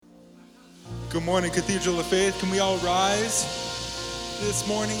Good morning, Cathedral of Faith. Can we all rise this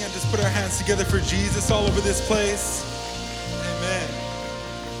morning and just put our hands together for Jesus all over this place? Amen.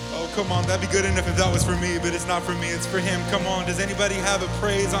 Oh, come on. That'd be good enough if that was for me, but it's not for me. It's for him. Come on. Does anybody have a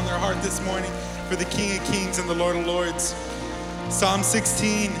praise on their heart this morning for the King of Kings and the Lord of Lords? Psalm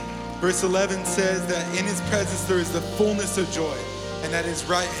 16, verse 11 says that in his presence there is the fullness of joy, and at his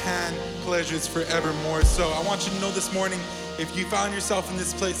right hand pleasures forevermore. So I want you to know this morning, if you found yourself in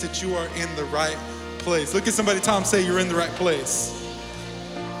this place, that you are in the right place. Look at somebody, tell them, say you're in the right place.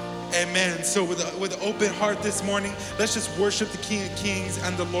 Amen. So with an open heart this morning, let's just worship the King of Kings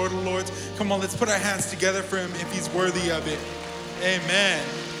and the Lord of Lords. Come on, let's put our hands together for him if he's worthy of it. Amen.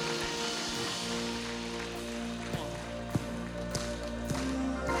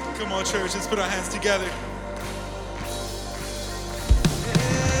 Come on, church, let's put our hands together.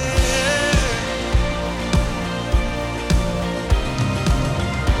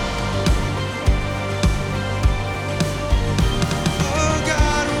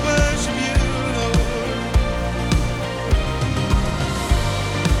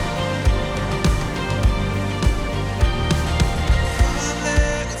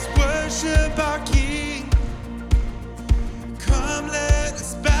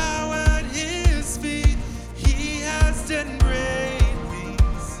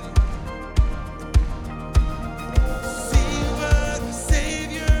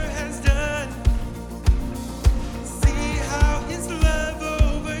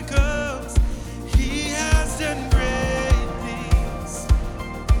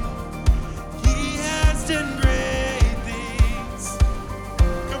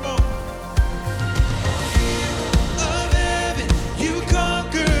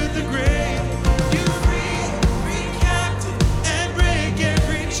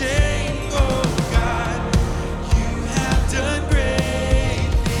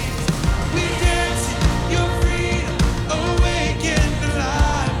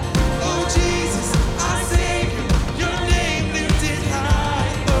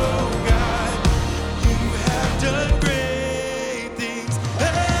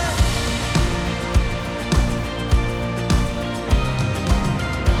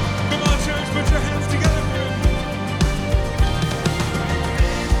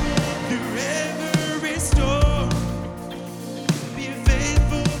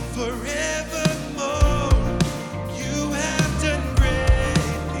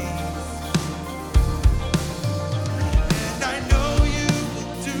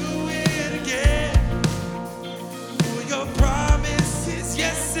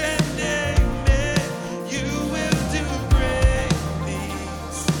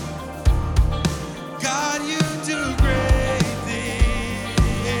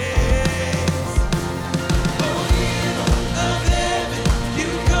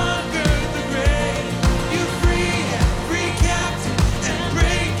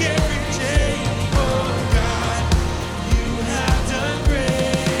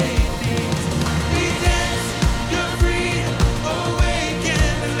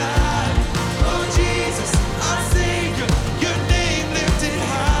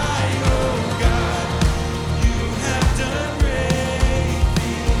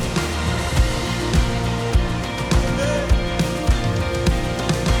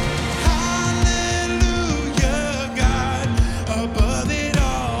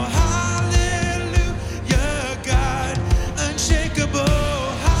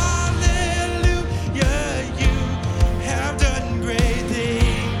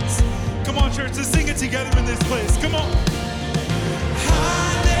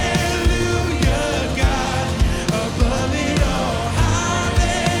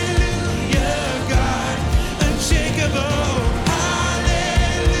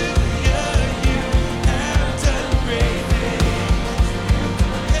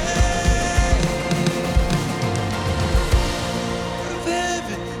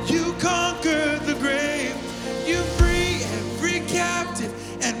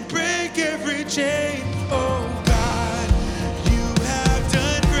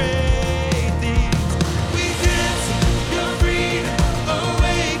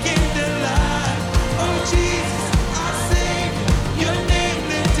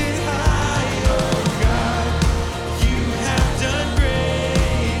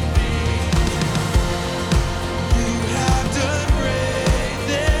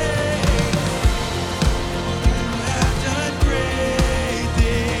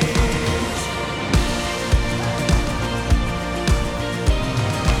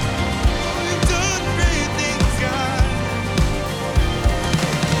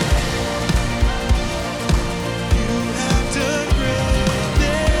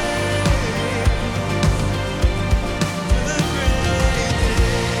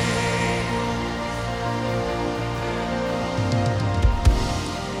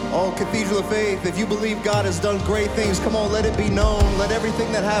 Cathedral of Faith, if you believe God has done great things, come on, let it be known. Let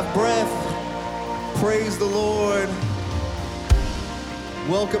everything that have breath praise the Lord.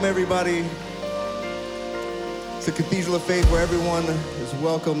 Welcome, everybody, to Cathedral of Faith, where everyone is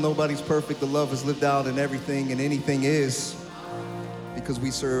welcome. Nobody's perfect. The love is lived out in everything, and anything is, because we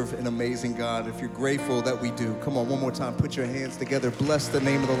serve an amazing God. If you're grateful that we do, come on, one more time, put your hands together. Bless the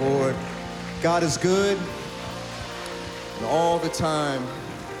name of the Lord. God is good, and all the time,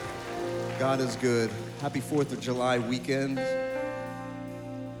 God is good. Happy 4th of July weekend.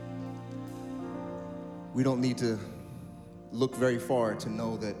 We don't need to look very far to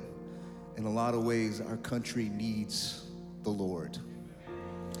know that in a lot of ways our country needs the Lord.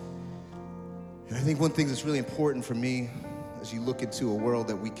 And I think one thing that's really important for me as you look into a world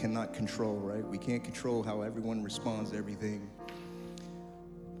that we cannot control, right? We can't control how everyone responds to everything,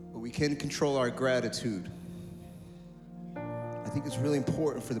 but we can control our gratitude. I think it's really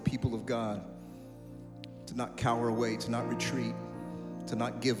important for the people of God to not cower away, to not retreat, to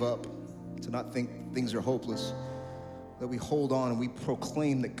not give up, to not think things are hopeless, that we hold on and we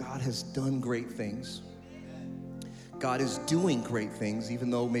proclaim that God has done great things. God is doing great things, even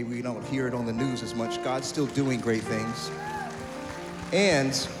though maybe we don't hear it on the news as much. God's still doing great things.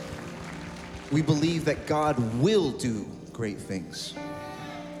 And we believe that God will do great things.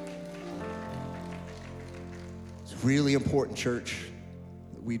 Really important, church,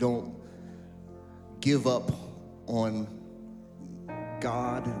 that we don't give up on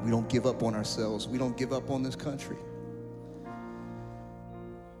God. We don't give up on ourselves. We don't give up on this country.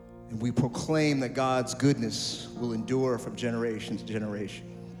 And we proclaim that God's goodness will endure from generation to generation.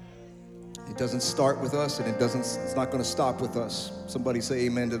 It doesn't start with us, and it's not going to stop with us. Somebody say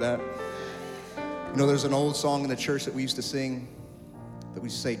amen to that. You know, there's an old song in the church that we used to sing, that we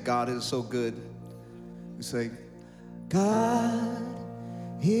say, God is so good. We say, God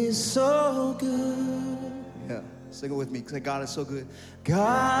is so good. Yeah, sing it with me. Say, God is so good.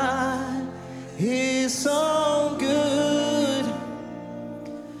 God is so good.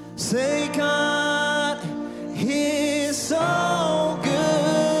 Say, God is so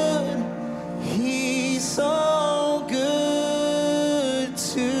good. He's so good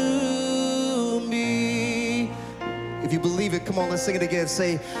to me. If you believe it, come on, let's sing it again.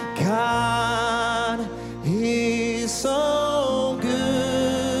 Say, God is so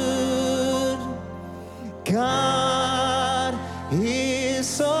good. God is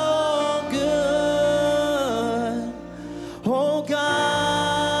so good. Oh,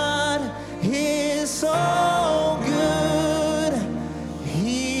 God is so good.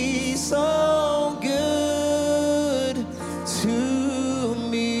 He's so good to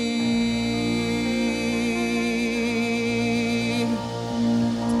me.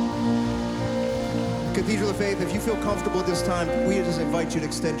 Cathedral of Faith, if you feel comfortable this time, we just invite you to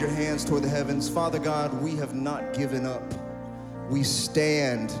extend your hands toward the heavens. Father God, we have not given up. We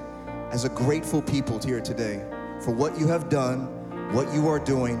stand as a grateful people here today for what you have done, what you are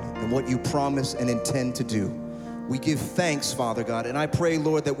doing, and what you promise and intend to do. We give thanks, Father God, and I pray,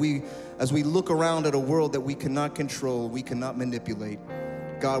 Lord, that as we look around at a world that we cannot control, we cannot manipulate,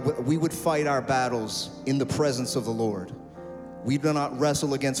 God, we would fight our battles in the presence of the Lord. We do not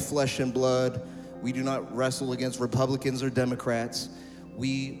wrestle against flesh and blood. We do not wrestle against Republicans or Democrats.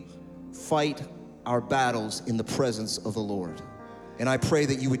 We fight our battles in the presence of the Lord. And I pray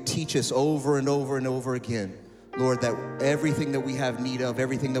that you would teach us over and over and over again, Lord, that everything that we have need of,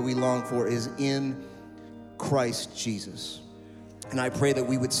 everything that we long for is in Christ Jesus. And I pray that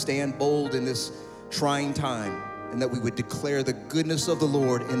we would stand bold in this trying time, and that we would declare the goodness of the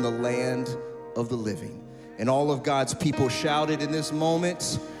Lord in the land of the living. And all of God's people shouted in this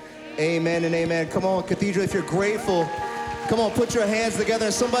moment, amen and amen. Come on, Cathedral, if you're grateful, come on, put your hands together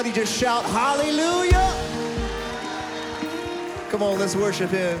and somebody just shout, hallelujah. Come on, let's worship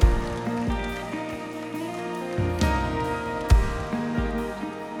him.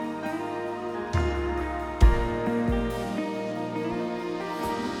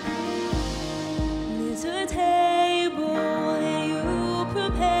 There's a table that you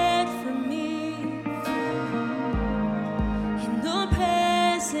prepared for me in the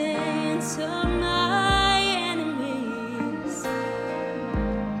presence of my enemies.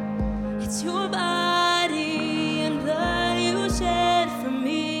 It's your body and blood you shed for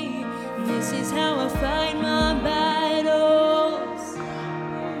me. This is how I fight my battles.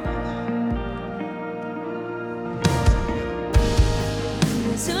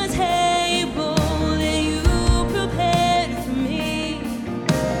 There's a table that you prepared for me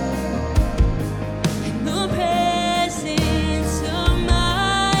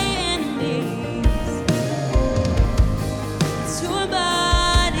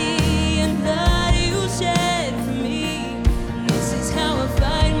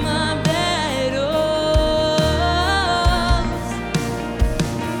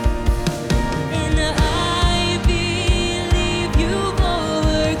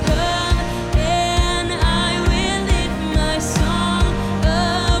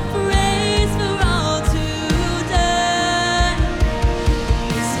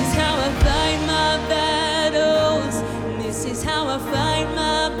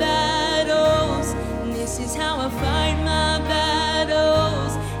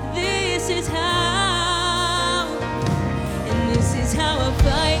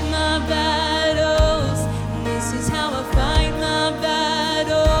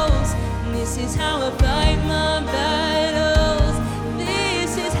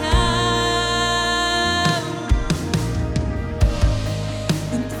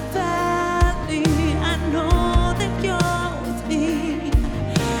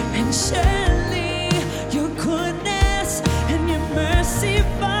mercy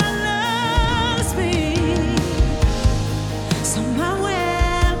follows me. So my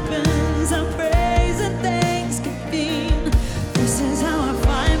weapons of praise and thanksgiving. This is how I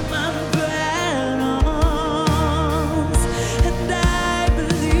fight my battles. And I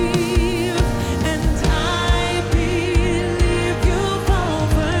believe you've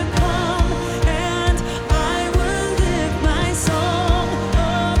overcome. And I will lift my song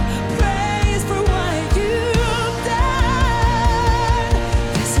of praise for what you've done.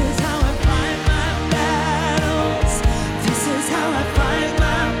 This is how I fight my battles. This is how I fight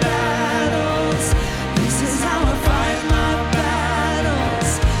my battles. This is how I fight my battles.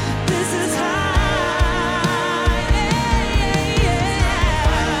 This is how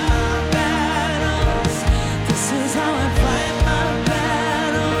battles. This is how I fight my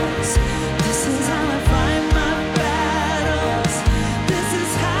battles. This is how I fight my battles. This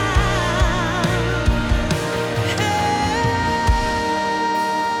is how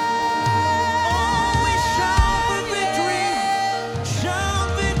we shout victory. Shout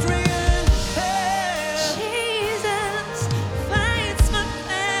victory in hell. Jesus fights my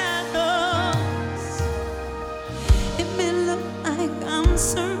battles. It may look like I'm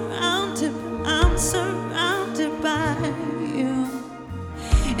surrounded, but I'm surrounded by you.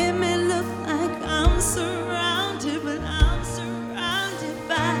 It may look like I'm surrounded, but I'm surrounded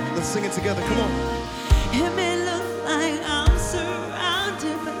by you. Let's sing it together. Come on. It may look like I'm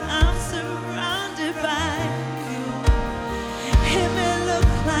surrounded, but I'm surrounded by you. It may look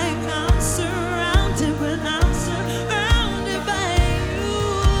like I'm surrounded, but I'm surrounded by you,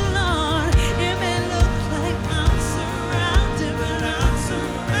 Lord. It may look like I'm surrounded, but I'm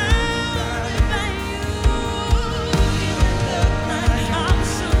surrounded by you. It may look like I'm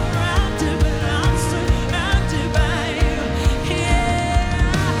surrounded, but I'm surrounded by you.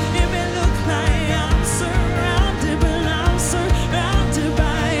 Yeah. It may look like I'm surrounded, but I'm surrounded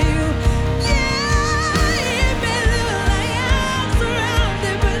by you. Yeah. It may look like I'm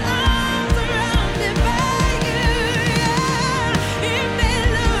surrounded, but I'm surrounded by you. Yeah. It may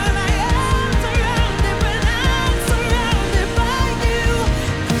look like I'm surrounded, but I'm surrounded by you.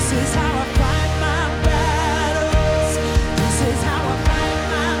 This is how I fight my battles. This is how I fight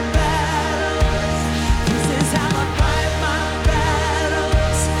my battles. This is how I fight my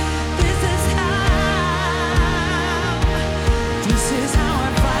battles. This is how. This is how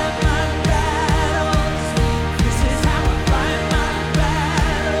I fight my battles. This is how I fight my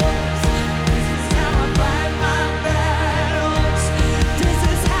battles. This is how I fight my battles. This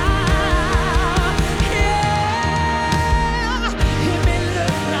is how. Yeah. It may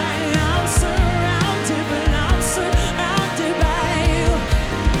look like I'm surrounded, but I'm surrounded by you.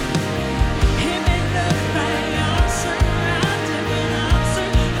 It may look like I'm surrounded, but I'm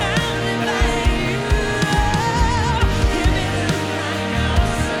surrounded by you. It may look like I'm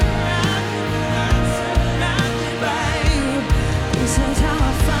surrounded, but I'm surrounded by you. This is how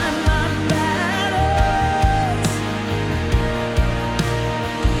I fight my battles.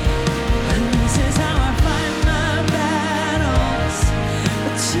 This is how I fight my battles.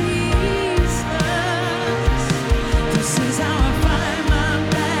 Jesus. This is how I fight my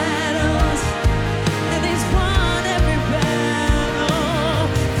battles. And He's won every battle.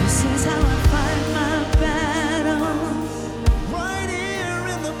 This is how I fight my battles. Right here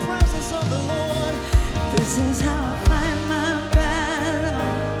in the presence of the Lord. This is how I fight my battles.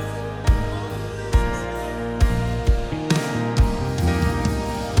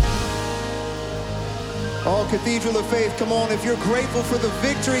 All Cathedral of Faith, come on. If you're grateful for the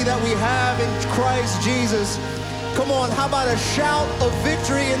victory that we have in Christ Jesus, come on. How about a shout of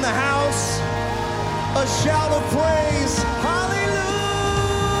victory in the house? A shout of praise. Hallelujah.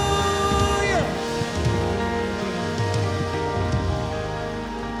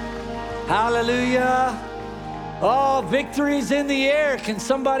 Hallelujah. Oh, victory's in the air. Can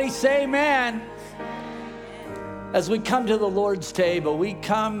somebody say amen? As we come to the Lord's table, we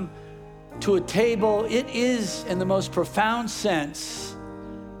come to a table. It is, in the most profound sense,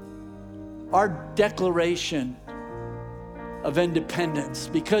 our declaration of independence,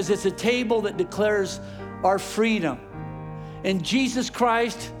 because it's a table that declares our freedom. In Jesus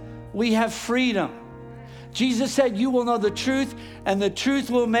Christ, we have freedom. Jesus said, you will know the truth, and the truth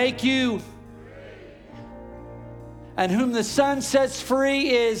will make you free. And whom the Son sets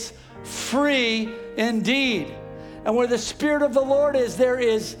free is free indeed. And where the Spirit of the Lord is, there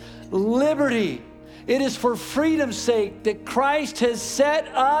is liberty. It is for freedom's sake that Christ has set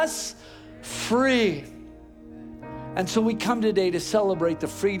us free. And so we come today to celebrate the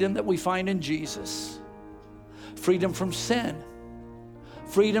freedom that we find in Jesus. Freedom from sin.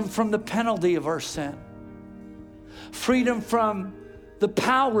 Freedom from the penalty of our sin. Freedom from the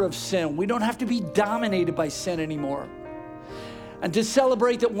power of sin. We don't have to be dominated by sin anymore. And to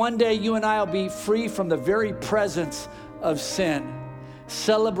celebrate that one day you and I will be free from the very presence of sin.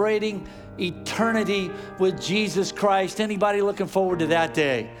 Celebrating eternity with Jesus Christ. Anybody looking forward to that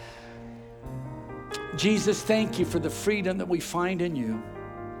day? Jesus, thank you for the freedom that we find in you.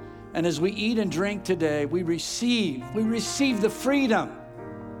 And as we eat and drink today, we receive the freedom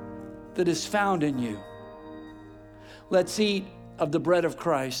that is found in you. Let's eat of the bread of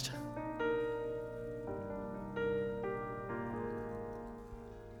Christ.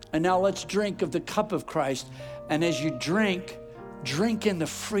 And now let's drink of the cup of Christ. And as you drink in the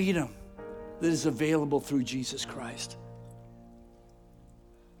freedom that is available through Jesus Christ.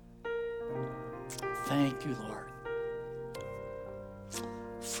 Thank you, Lord.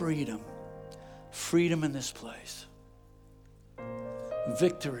 Freedom in this place.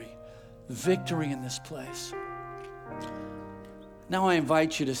 Victory in this place. Now I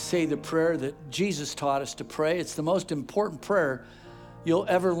invite you to say the prayer that Jesus taught us to pray. It's the most important prayer you'll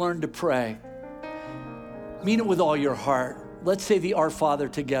ever learn to pray. Mean it with all your heart. Let's say the Our Father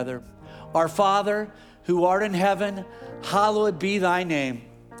together. Our Father, who art in heaven, hallowed be thy name.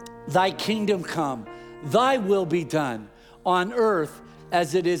 Thy kingdom come, thy will be done on earth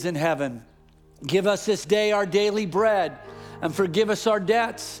as it is in heaven. Give us this day our daily bread, and forgive us our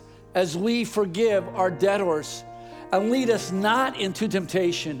debts as we forgive our debtors. And lead us not into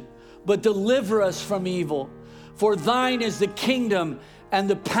temptation, but deliver us from evil. For thine is the kingdom and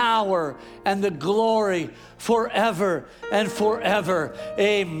the power and the glory forever and forever.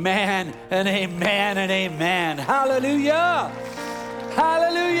 Amen and amen and amen. Hallelujah.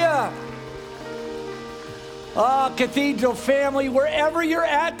 Hallelujah. Oh, Cathedral family, wherever you're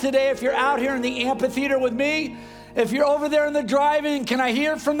at today, if you're out here in the amphitheater with me, if you're over there in the drive-in, can I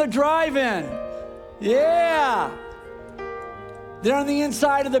hear from the drive-in? Yeah. They're on the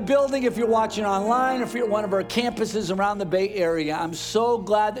inside of the building if you're watching online, if you're at one of our campuses around the Bay Area. I'm so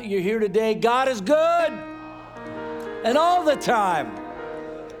glad that you're here today. God is good. And all the time.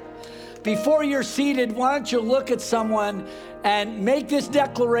 Before you're seated, why don't you look at someone and make this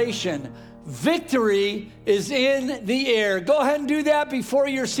declaration. Victory is in the air. Go ahead and do that before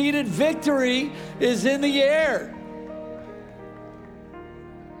you're seated. Victory is in the air.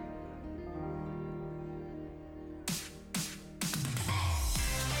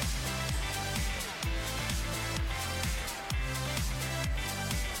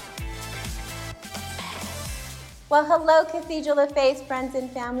 Well, hello, Cathedral of Faith friends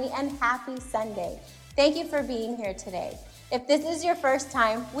and family, and happy Sunday. Thank you for being here today. If this is your first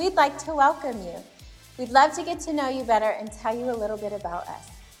time, we'd like to welcome you. We'd love to get to know you better and tell you a little bit about us.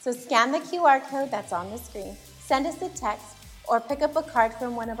 So scan the QR code that's on the screen, send us a text, or pick up a card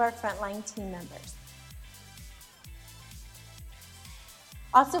from one of our frontline team members.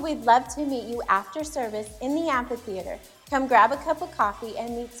 Also, we'd love to meet you after service in the amphitheater. Come grab a cup of coffee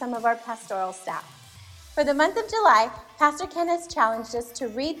and meet some of our pastoral staff. For the month of July, Pastor Ken has challenged us to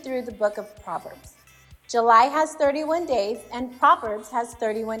read through the book of Proverbs. July has 31 days, and Proverbs has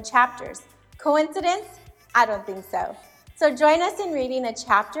 31 chapters. Coincidence? I don't think so. So join us in reading a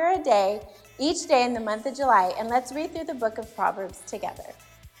chapter a day, each day in the month of July, and let's read through the book of Proverbs together.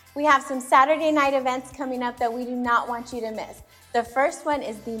 We have some Saturday night events coming up that we do not want you to miss. The first one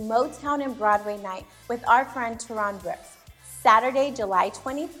is the Motown and Broadway night with our friend Teron Brooks. Saturday, July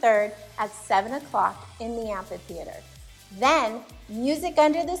 23rd at 7 o'clock in the amphitheater. Then, Music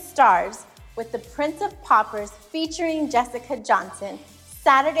Under the Stars with the Prince of Poppers featuring Jessica Johnson,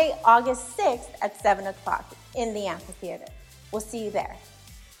 Saturday, August 6th at 7 o'clock in the amphitheater. We'll see you there.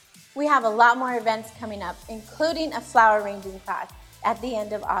 We have a lot more events coming up, including a flower arranging class at the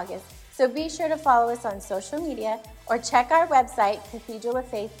end of August. So be sure to follow us on social media or check our website,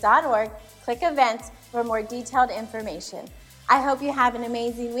 cathedraloffaith.org, click events for more detailed information. I hope you have an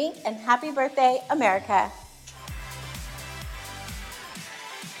amazing week, and happy birthday, America.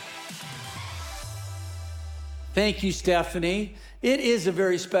 Thank you, Stephanie. It is a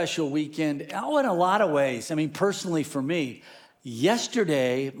very special weekend. Oh, in a lot of ways. I mean, personally for me,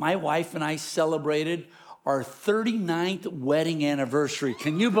 yesterday, my wife and I celebrated our 39th wedding anniversary.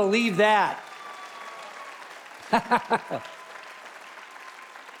 Can you believe that?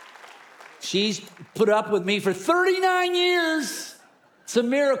 She's put up with me for 39 years. It's a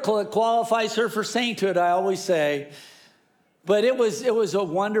miracle. It qualifies her for sainthood, I always say. But it was a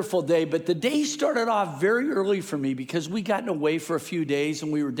wonderful day. But the day started off very early for me because we got away for a few days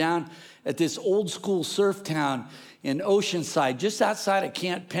and we were down at this old school surf town in Oceanside, just outside of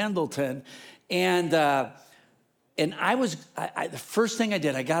Camp Pendleton. And the first thing I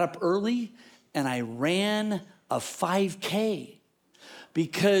did, I got up early and I ran a 5K.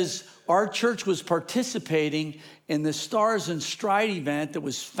 because our church was participating in the Stars and Stride event that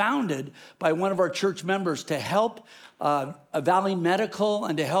was founded by one of our church members to help Valley Medical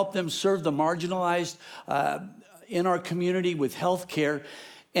and to help them serve the marginalized in our community with health care.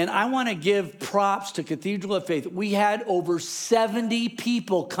 And I want to give props to Cathedral of Faith. We had over 70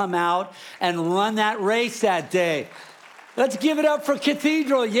 people come out and run that race that day. Let's give it up for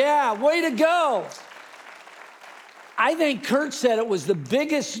Cathedral. Yeah, way to go. I think Kurt said it was the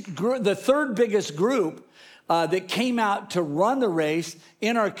biggest group, the third biggest group that came out to run the race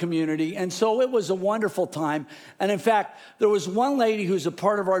in our community. And so it was a wonderful time. And in fact, there was one lady who's a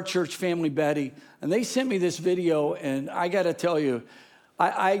part of our church family, Betty, and they sent me this video, and I got to tell you,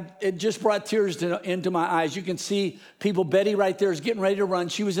 it just brought tears into my eyes. You can see people, Betty right there is getting ready to run.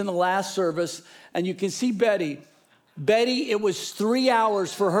 She was in the last service, and you can see Betty. Betty, it was 3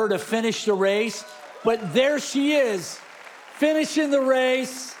 hours for her to finish the race, but there she is, finishing the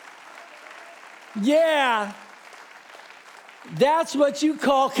race. Yeah, that's what you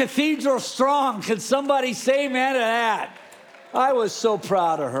call Cathedral strong. Can somebody say amen to that? I was so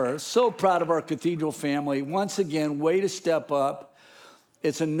proud of her, so proud of our Cathedral family. Once again, way to step up.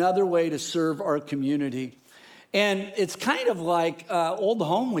 It's another way to serve our community. And it's kind of like Old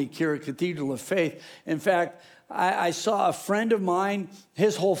Home Week here at Cathedral of Faith. In fact, I saw a friend of mine,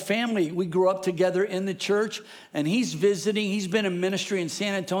 his whole family, we grew up together in the church, and he's visiting. He's been in ministry in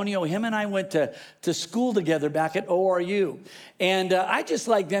San Antonio. Him and I went to school together back at ORU. And I just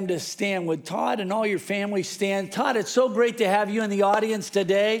like them to stand. Would Todd and all your family stand? Todd, it's so great to have you in the audience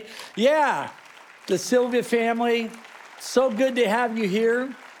today. Yeah, the Sylvia family. So good to have you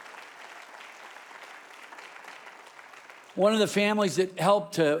here. One of the families that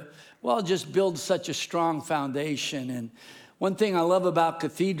helped to, just build such a strong foundation. And one thing I love about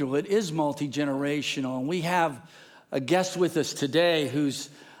Cathedral, it is multi-generational. And we have a guest with us today who's,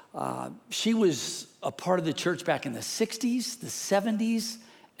 she was a part of the church back in the 60s, the 70s,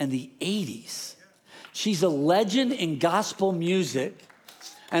 and the 80s. She's a legend in gospel music.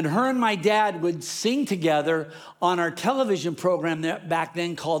 And her and my dad would sing together on our television program back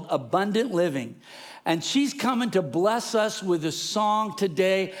then called Abundant Living. And she's coming to bless us with a song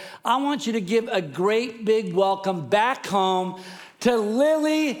today. I want you to give a great big welcome back home to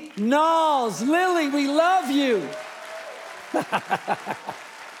Lily Knowles. Lily, we love you.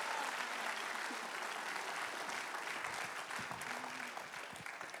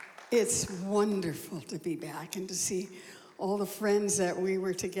 It's wonderful to be back and to see all the friends that we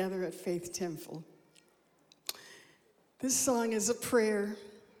were together at Faith Temple. This song is a prayer,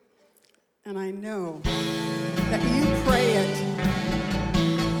 and I know that you pray it.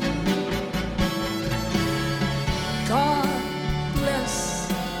 God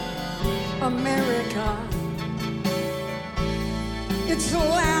bless America. It's a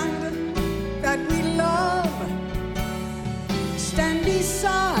land that we love. Stand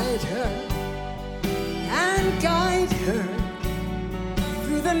beside her and guide her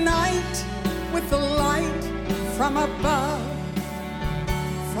through the night with the light from above,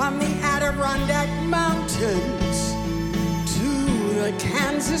 from the Adirondack Mountains to the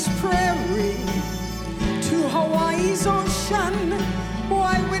Kansas prairie, to Hawaii's ocean,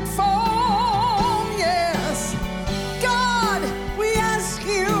 white with foam. Yes, God, we ask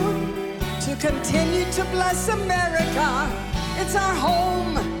you to continue to bless America. It's our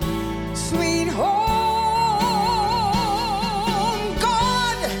home, sweet home.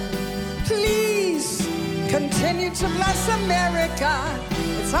 Continue to bless America.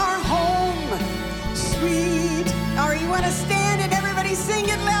 It's our home, sweet. Or you want to stand and everybody sing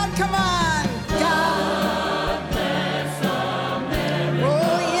it loud? Come on. God bless America.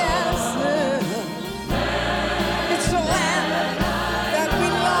 Oh, yes. It's a land that we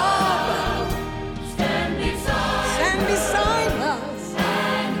love. Stand beside us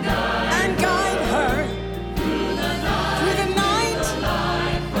and guide her through the night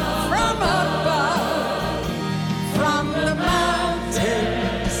from above. From the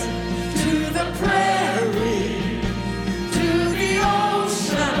mountains to the prairie, to the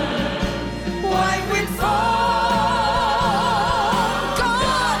ocean,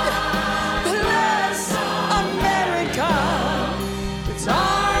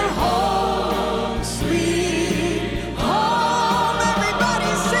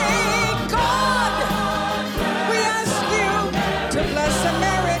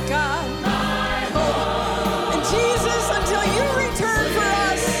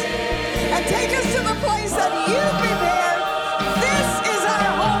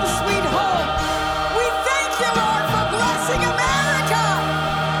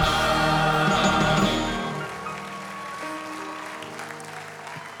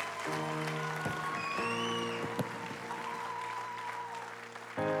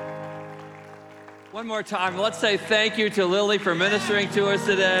 One more time, let's say thank you to Lily for ministering to us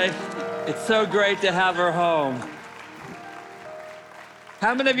today. It's so great to have her home.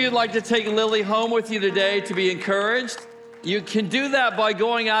 How many of you would like to take Lily home with you today to be encouraged? You can do that by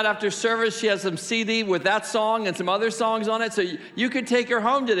going out after service. She has some CD with that song and some other songs on it. So you could take her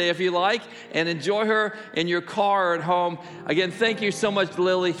home today if you like and enjoy her in your car or at home. Again, thank you so much,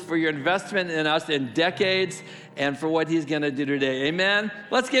 Lily, for your investment in us in decades and for what he's going to do today. Amen.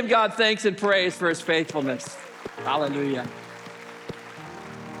 Let's give God thanks and praise for his faithfulness. Hallelujah.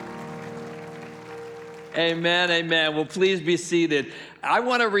 Amen, amen. Well, please be seated. I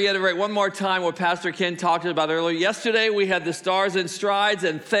want to reiterate one more time what Pastor Ken talked about earlier. Yesterday, we had the Stars and Strides,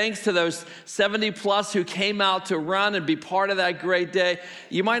 and thanks to those 70 plus who came out to run and be part of that great day.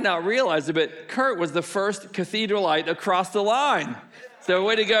 You might not realize it, but Kurt was the first Cathedralite across the line. So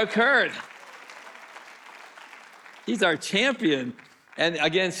way to go, Kurt. He's our champion. And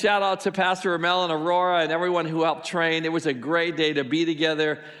again, shout out to Pastor Ramel and Aurora and everyone who helped train. It was a great day to be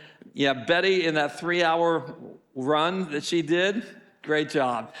together. Yeah, Betty in that 3-hour run that she did, great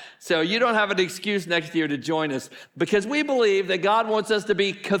job. So you don't have an excuse next year to join us because we believe that God wants us to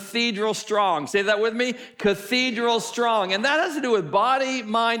be cathedral strong. Say that with me, cathedral strong. And that has to do with body,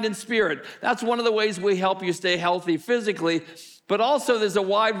 mind, and spirit. That's one of the ways we help you stay healthy physically, but also there's a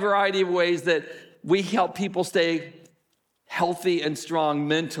wide variety of ways that we help people stay healthy and strong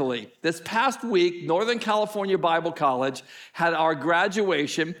mentally. This past week, Northern California Bible College had our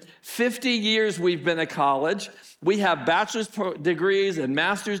graduation. 50 years we've been at college. We have bachelor's degrees and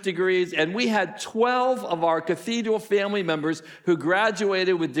master's degrees, and we had 12 of our Cathedral family members who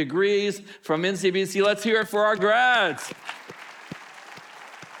graduated with degrees from NCBC. Let's hear it for our grads.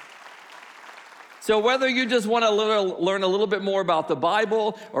 So whether you just want to learn a little bit more about the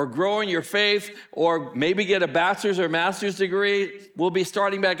Bible or grow in your faith or maybe get a bachelor's or master's degree, we'll be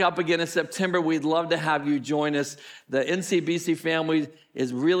starting back up again in September. We'd love to have you join us. The NCBC family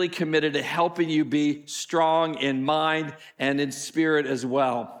is really committed to helping you be strong in mind and in spirit as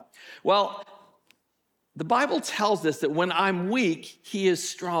well. Well, the Bible tells us that when I'm weak, he is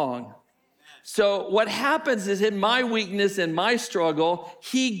strong. So what happens is in my weakness and my struggle,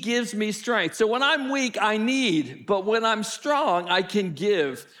 he gives me strength. So when I'm weak, I need, but when I'm strong, I can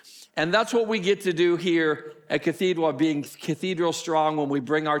give. And that's what we get to do here at Cathedral, being cathedral strong when we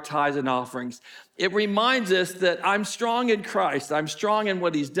bring our tithes and offerings. It reminds us that I'm strong in Christ. I'm strong in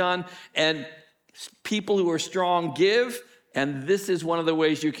what he's done. And people who are strong give. And this is one of the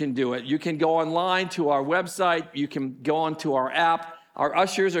ways you can do it. You can go online to our website. You can go onto our app. Our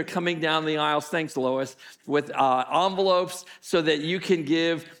ushers are coming down the aisles, thanks Lois, with envelopes so that you can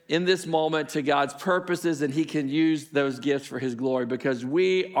give in this moment to God's purposes and he can use those gifts for his glory because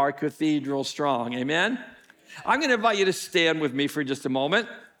we are cathedral strong, amen? I'm gonna invite you to stand with me for just a moment.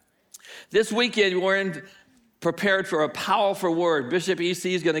 This weekend, we're prepared for a powerful word. Bishop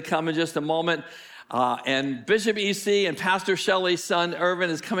E.C. is gonna come in just a moment. And Bishop E.C. and Pastor Shelley's son, Irvin,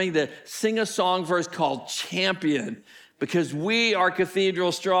 is coming to sing a song for us called Champion. Because we are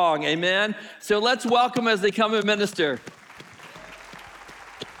cathedral strong, amen? So let's welcome as they come and minister.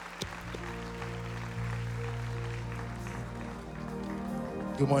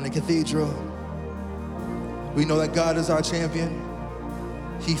 Good morning, Cathedral. We know that God is our champion.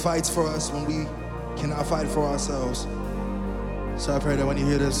 He fights for us when we cannot fight for ourselves. So I pray that when you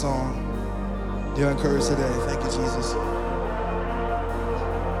hear this song, you're encouraged today. Thank you, Jesus.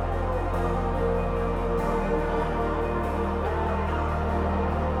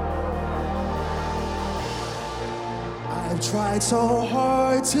 I've tried so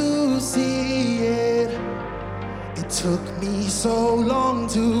hard to see it. It took me so long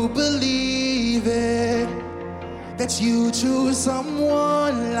to believe it, that you choose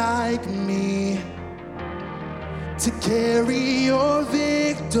someone like me to carry your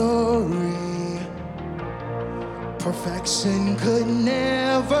victory. Perfection could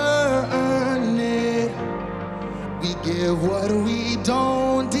never earn it. We give what we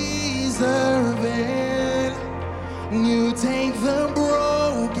don't deserve it. You take the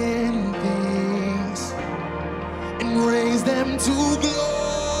broken things and raise them to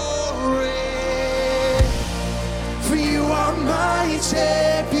glory. For you are my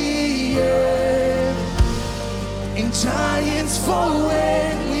champion, and giants fall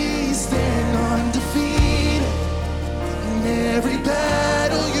when we stand undefeated. In every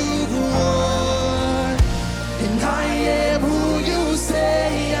battle you've won, and I am who you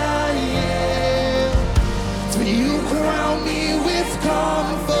say I am. For you crown me with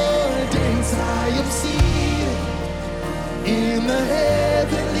confidence. I am seated in the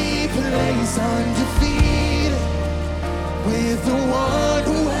heavenly place, undefeated, with the one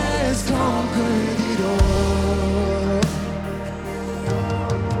who has conquered it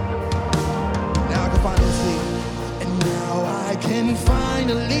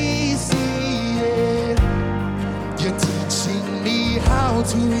finally see it. You're teaching me how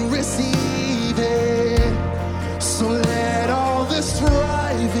to receive it. So let all the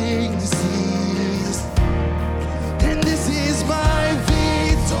striving cease. And this is my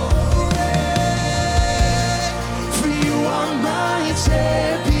victory. For you are my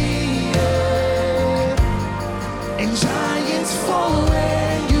champion. And giants fall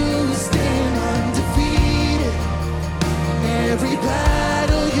when you stand undefeated. Every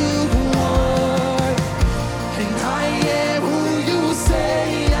battle you won, and I am who you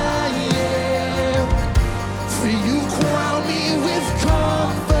say I am. For you crown me with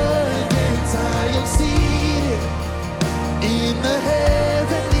confidence. I am seated in the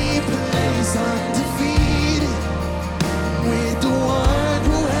heavenly place, undefeated, with the one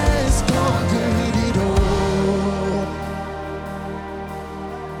who has conquered it all.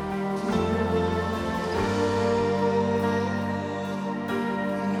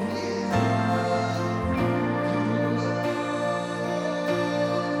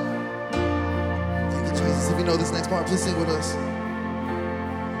 Thank you, Jesus. If you know this next part, please sing with us.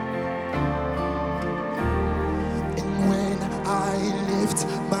 And when I lift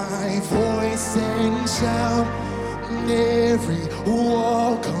my voice and shout, and every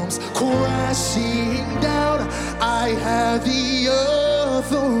wall comes crashing down, I have the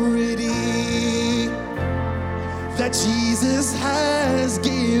authority that Jesus has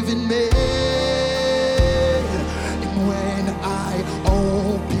given me. And when I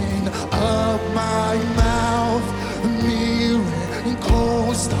open up my mouth,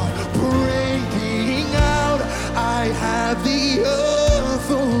 miracles start breaking out. I have the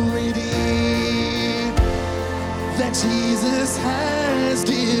authority that Jesus has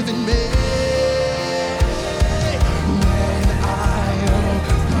given me. When I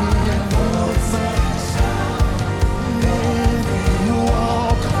open up my every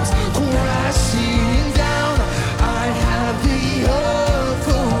wall comes crashing down, I have the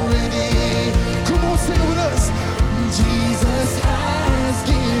authority. Come on, sing with us. Jesus has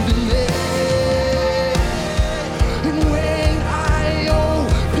given me. And when I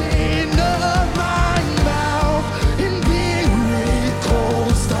open up my mouth and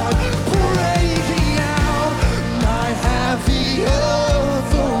miracles start breaking out, I have the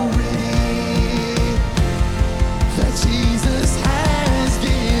authority that Jesus has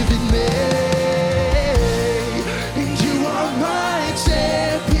given me. And you are my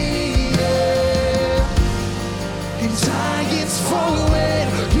champion. And giants fall when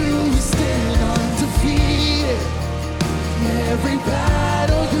you stand undefeated. Every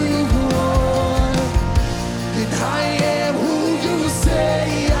battle you won, and I am who you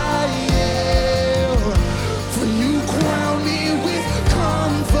say I am. For you crown me with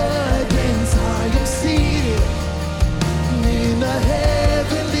confidence. I am seated in the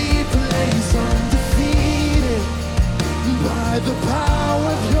heavenly place, undefeated. By the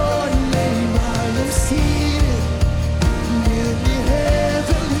power of your name, I am seated in the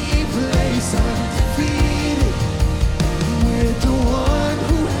heavenly place, undefeated, with the one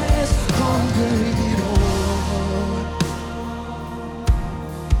who has conquered it all.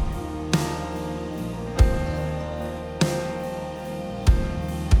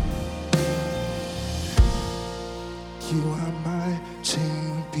 You are my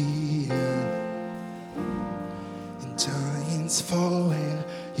champion, and giants fall when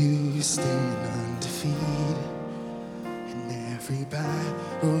you stand undefeated. In every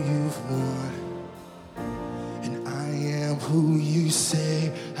battle you've won, and I am who you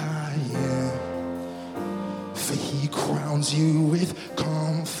say I am. For he crowns you with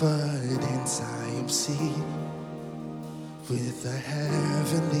confidence. I am seated with a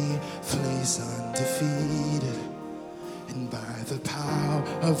heavenly place, undefeated. And by the power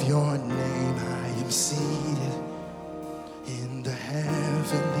of your name, I am seated in the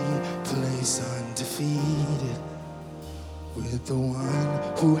heavenly place, undefeated, with the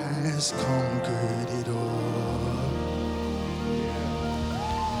one who has conquered it all.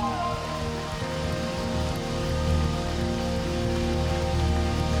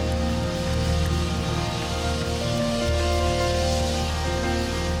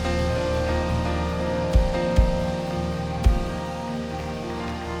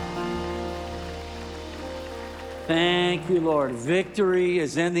 Thank you, Lord. Victory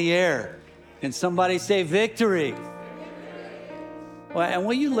is in the air. Can somebody say victory? Well, and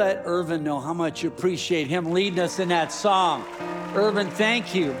will you let Irvin know how much you appreciate him leading us in that song? Irvin,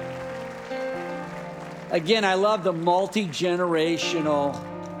 thank you. Again, I love the multi-generational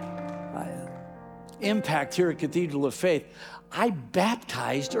impact here at Cathedral of Faith. I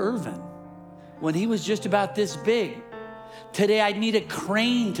baptized Irvin when he was just about this big. Today I need a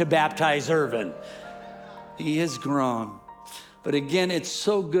crane to baptize Irvin. He is grown. But again, it's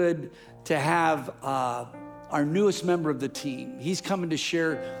so good to have our newest member of the team. He's coming to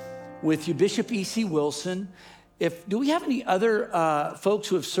share with you, Bishop E.C. Wilson. Do we have any other folks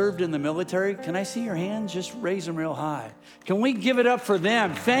who have served in the military? Can I see your hands? Just raise them real high. Can we give it up for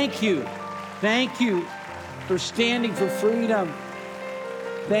them? Thank you. Thank you for standing for freedom.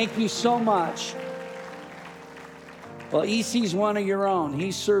 Thank you so much. Well, EC's one of your own.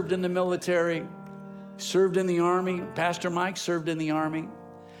 He served in the military, served in the Army. Pastor Mike served in the Army.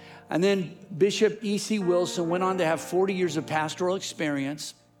 And then Bishop E.C. Wilson went on to have 40 years of pastoral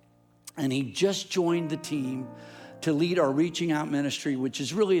experience, and he just joined the team to lead our Reaching Out ministry, which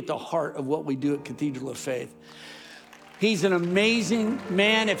is really at the heart of what we do at Cathedral of Faith. He's an amazing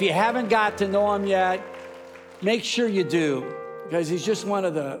man. If you haven't got to know him yet, make sure you do, because he's just one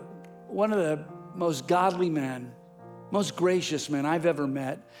of the most godly men, most gracious men I've ever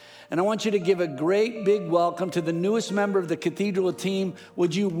met. And I want you to give a great big welcome to the newest member of the Cathedral team.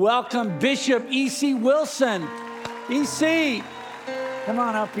 Would you welcome Bishop E.C. Wilson? E.C., come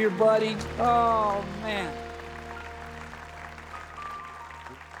on up here, buddy. Oh, man.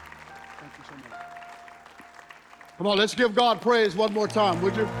 Thank you so much. Come on, let's give God praise one more time,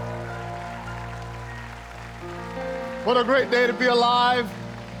 would you? What a great day to be alive.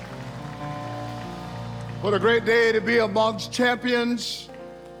 What a great day to be amongst champions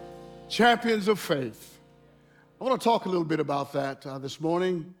of faith. I want to talk a little bit about that this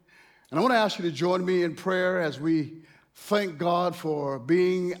morning. And I want to ask you to join me in prayer as we thank God for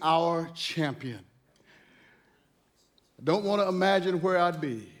being our champion. I don't want to imagine where I'd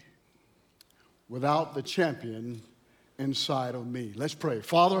be without the champion inside of me. Let's pray.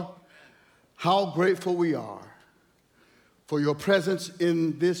 Father, how grateful we are for your presence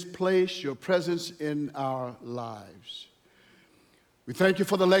in this place, your presence in our lives. We thank you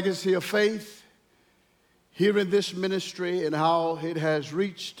for the legacy of faith here in this ministry and how it has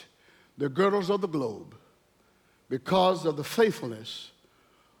reached the girdles of the globe because of the faithfulness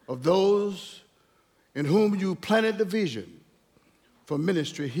of those in whom you planted the vision for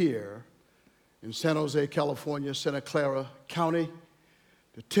ministry here in San Jose, California, Santa Clara County,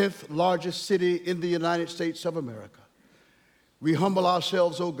 the 10th largest city in the United States of America. We humble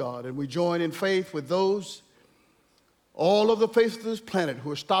ourselves, oh God, and we join in faith with those, all of the faith of this planet,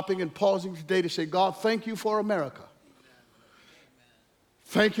 who are stopping and pausing today to say, God, thank you for America.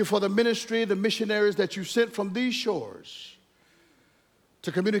 Thank you for the ministry, the missionaries that you sent from these shores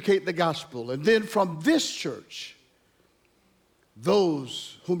to communicate the gospel. And then from this church,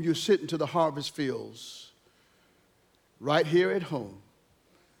 those whom you sent into the harvest fields right here at home.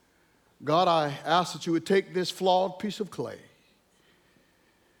 God, I ask that you would take this flawed piece of clay.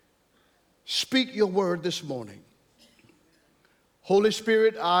 Speak your word this morning. Holy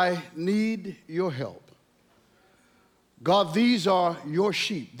Spirit, I need your help. God, these are your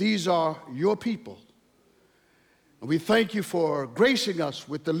sheep. These are your people. And we thank you for gracing us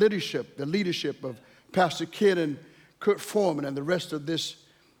with the leadership of Pastor Ken and Kurt Foreman and the rest of this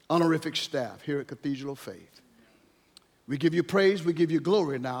honorific staff here at Cathedral of Faith. We give you praise, we give you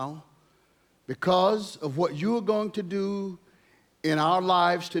glory now because of what you are going to do in our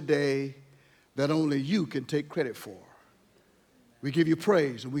lives today that only you can take credit for. We give you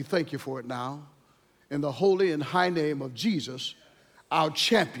praise and we thank you for it now. In the holy and high name of Jesus, our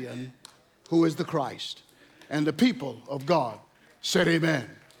champion, who is the Christ. And the people of God said amen.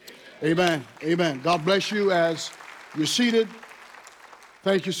 Amen. Amen. God bless you as you're seated.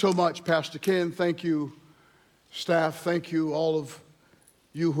 Thank you so much, Pastor Ken. Thank you, staff. Thank you, all of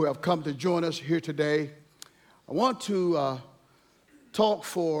you who have come to join us here today. I want to talk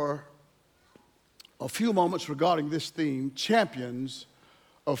for a few moments regarding this theme, champions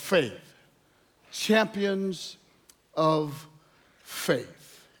of faith. Champions of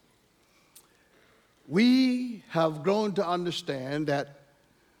faith. We have grown to understand that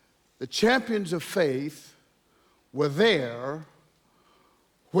the champions of faith were there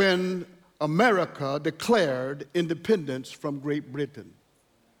when America declared independence from Great Britain.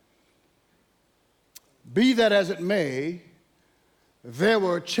 Be that as it may, there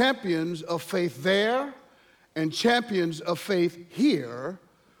were champions of faith there and champions of faith here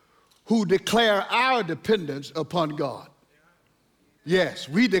who declare our dependence upon God. Yes,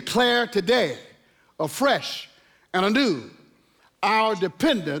 we declare today, afresh and anew, our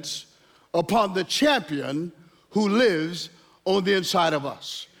dependence upon the champion who lives on the inside of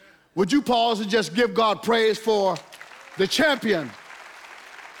us. Would you pause and just give God praise for the champion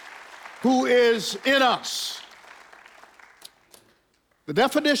who is in us? The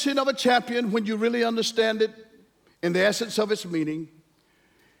definition of a champion, when you really understand it, in the essence of its meaning,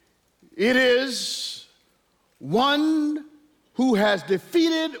 it is one who has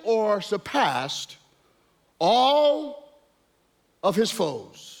defeated or surpassed all of his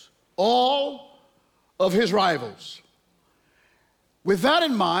foes, all of his rivals. With that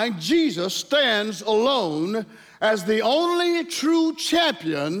in mind, Jesus stands alone as the only true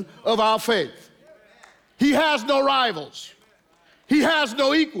champion of our faith. He has no rivals. He has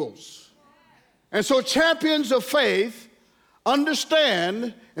no equals. And so champions of faith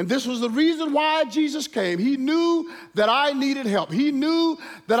understand, and this was the reason why Jesus came. He knew that I needed help. He knew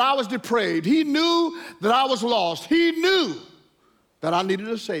that I was depraved. He knew that I was lost. He knew that I needed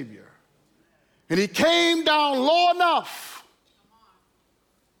a Savior. And he came down low enough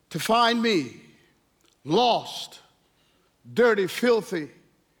to find me, lost, dirty, filthy,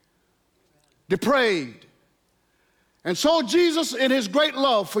 depraved. And so Jesus, in his great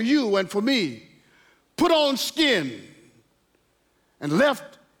love for you and for me, put on skin and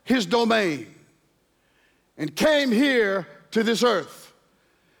left his domain and came here to this earth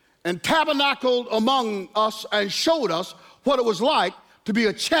and tabernacled among us and showed us what it was like to be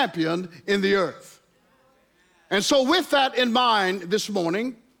a champion in the earth. And so with that in mind this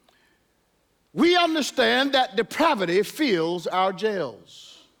morning, we understand that depravity fills our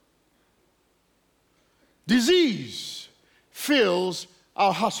jails. Disease fills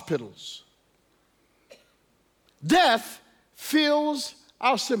our hospitals. Death fills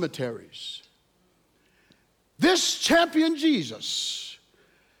our cemeteries. This champion Jesus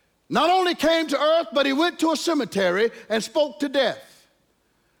not only came to earth, but he went to a cemetery and spoke to death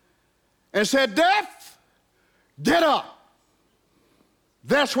and said, "Death, get up."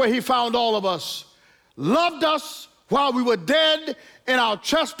 That's where he found all of us, loved us while we were dead in our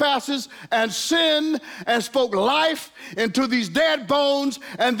trespasses and sin, and spoke life into these dead bones,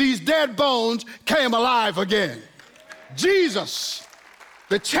 and these dead bones came alive again. Jesus,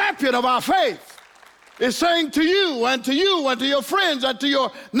 the champion of our faith, is saying to you and to you and to your friends and to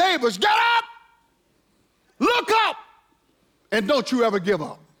your neighbors, get up, look up, and don't you ever give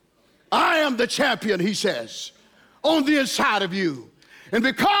up. I am the champion, he says, on the inside of you. And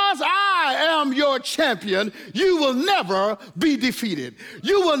because I am your champion, you will never be defeated.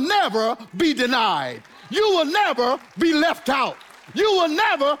 You will never be denied. You will never be left out. You will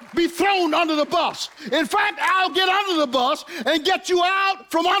never be thrown under the bus. In fact, I'll get under the bus and get you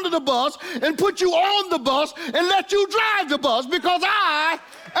out from under the bus and put you on the bus and let you drive the bus, because I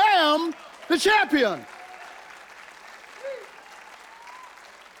am the champion.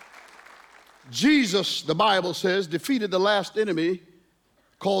 Jesus, the Bible says, defeated the last enemy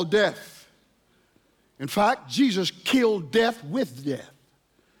called death. In fact, Jesus killed death with death.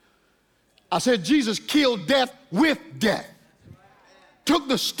 I said Jesus killed death with death. Took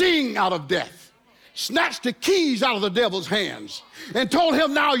the sting out of death, snatched the keys out of the devil's hands, and told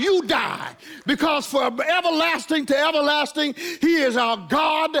him, now you die, because from everlasting to everlasting, he is our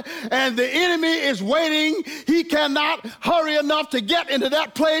God, and the enemy is waiting. He cannot hurry enough to get into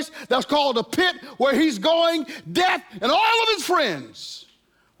that place that's called a pit, where he's going. Death and all of his friends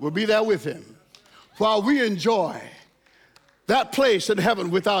will be there with him while we enjoy that place in heaven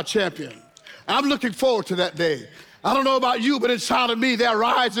with our champion. I'm looking forward to that day. I don't know about you, but inside of me there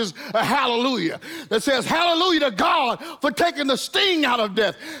rises a hallelujah that says, hallelujah to God for taking the sting out of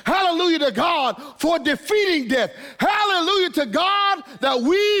death. Hallelujah to God for defeating death. Hallelujah to God that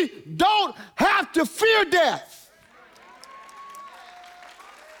we don't have to fear death.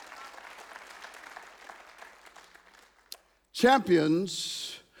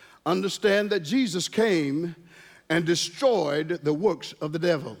 Champions understand that Jesus came and destroyed the works of the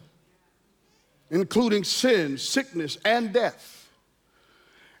devil, including sin, sickness, and death.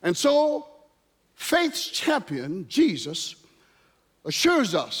 And so, faith's champion, Jesus,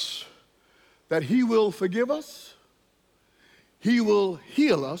 assures us that he will forgive us, he will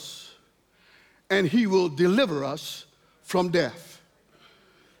heal us, and he will deliver us from death.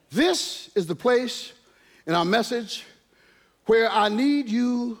 This is the place in our message where I need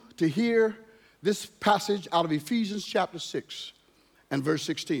you to hear this passage out of Ephesians chapter 6 and verse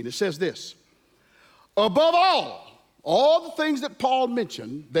 16. It says this: above all the things that Paul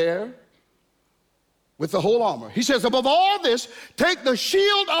mentioned there with the whole armor, he says, above all this, take the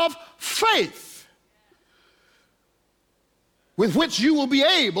shield of faith, with which you will be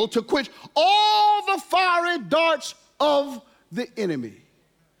able to quench all the fiery darts of the enemy,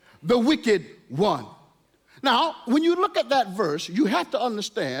 the wicked one. Now, when you look at that verse, you have to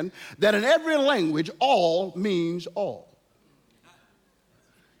understand that in every language, all means all.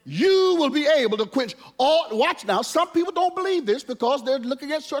 you will be able to quench all. Watch now, some people don't believe this because they're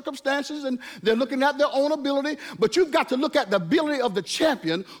looking at circumstances and they're looking at their own ability, but you've got to look at the ability of the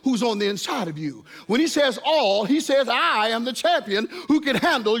champion who's on the inside of you. When he says all, he says, I am the champion who can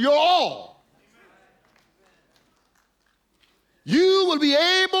handle your all. You will be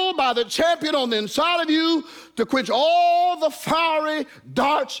able, by the champion on the inside of you, to quench all the fiery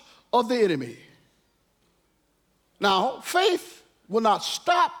darts of the enemy. Now, faith will not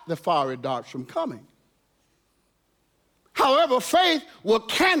stop the fiery darts from coming. However, faith will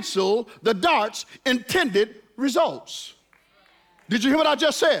cancel the darts' intended results. Did you hear what I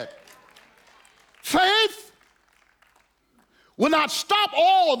just said? Faith will not stop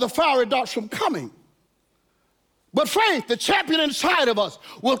all the fiery darts from coming. But faith, the champion inside of us,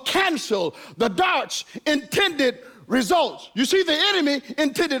 will cancel the darts' intended results. You see, the enemy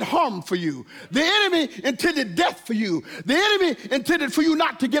intended harm for you. The enemy intended death for you. The enemy intended for you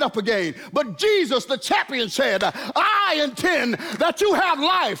not to get up again. But Jesus, the champion, said, I intend that you have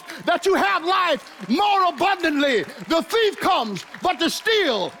life more abundantly. The thief comes but to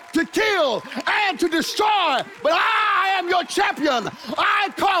steal, to kill, and to destroy. But I am your champion. I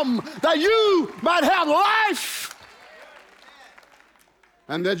come that you might have life,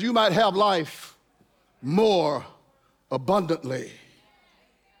 and that you might have life more abundantly.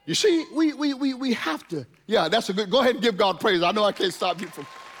 You see, we have to. Yeah, that's a good. Go ahead and give God praise. I know I can't stop you from.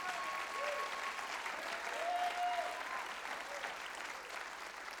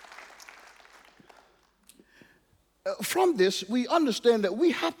 From this, we understand that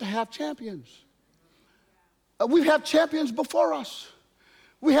we have to have champions. We have champions before us.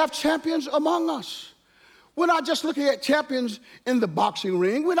 We have champions among us. We're not just looking at champions in the boxing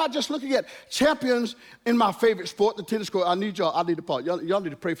ring. We're not just looking at champions in my favorite sport, the tennis court. I need to pause. Y'all need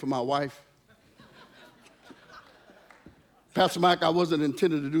to pray for my wife. Pastor Mike, I wasn't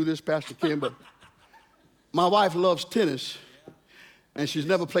intended to do this, Pastor Kim, but my wife loves tennis, and she's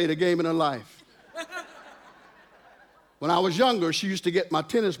never played a game in her life. When I was younger, she used to get my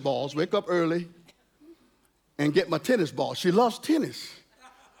tennis balls, wake up early, and get my tennis balls. She loves tennis.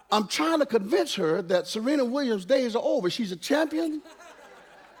 I'm trying to convince her that Serena Williams' days are over. She's a champion.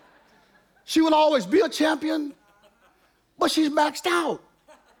 She will always be a champion, but she's maxed out.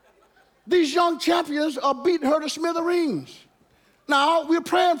 These young champions are beating her to smithereens. Now, we're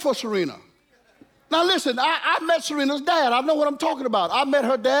praying for Serena. Now, listen, I met Serena's dad. I know what I'm talking about. I met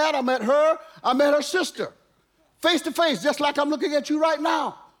her dad, I met her sister, face to face, just like I'm looking at you right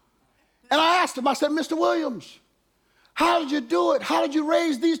now. And I asked him, I said, Mr. Williams, how did you do it? How did you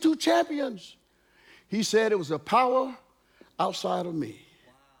raise these two champions? He said it was a power outside of me.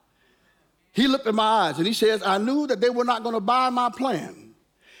 He looked in my eyes and he says, I knew that they were not going to buy my plan.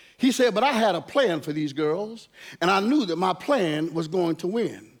 He said, but I had a plan for these girls, and I knew that my plan was going to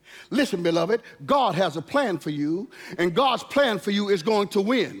win. Listen, beloved, God has a plan for you, and God's plan for you is going to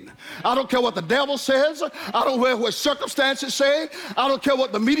win. I don't care what the devil says. I don't care what circumstances say. I don't care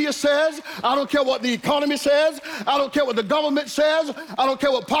what the media says. I don't care what the economy says. I don't care what the government says. I don't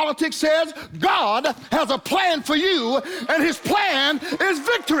care what politics says. God has a plan for you, and his plan is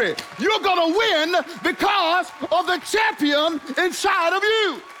victory. You're going to win because of the champion inside of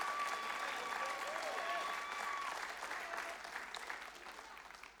you.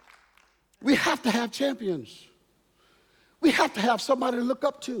 We have to have champions. We have to have somebody to look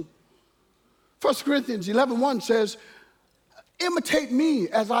up to. 1 Corinthians 11:1 says, imitate me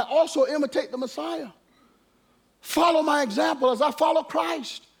as I also imitate the Messiah. Follow my example as I follow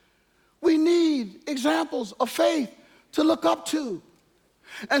Christ. We need examples of faith to look up to.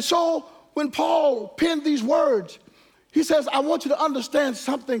 And so when Paul penned these words, he says, I want you to understand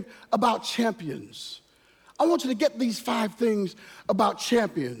something about champions. I want you to get these 5 things about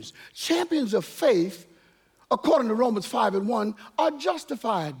champions. Champions of faith, according to Romans 5:1, are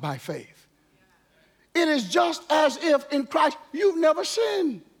justified by faith. It is just as if in Christ you've never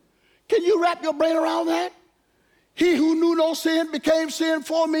sinned. Can you wrap your brain around that? He who knew no sin became sin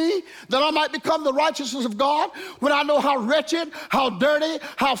for me, that I might become the righteousness of God. When I know how wretched, how dirty,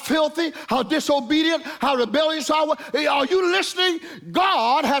 how filthy, how disobedient, how rebellious I was. Are you listening?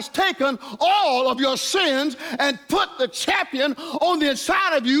 God has taken all of your sins and put the champion on the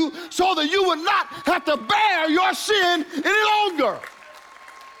inside of you so that you would not have to bear your sin any longer.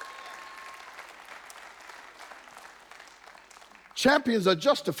 Champions are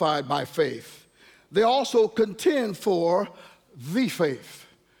justified by faith. They also contend for the faith.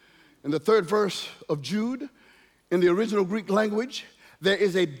 In the 3rd verse of Jude, in the original Greek language, there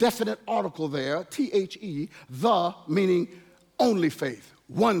is a definite article there, the, meaning only faith,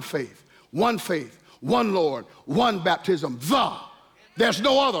 one Lord, one baptism, the. There's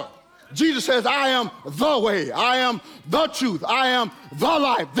no other. Jesus says, I am the way, I am the truth, I am the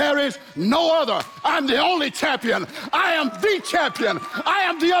life. There is no other. I'm the only champion. I am the champion. I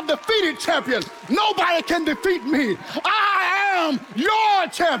am the undefeated champion. Nobody can defeat me. I am your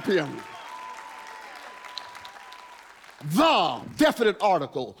champion. The definite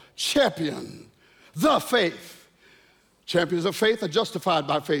article, champion, the faith. Champions of faith are justified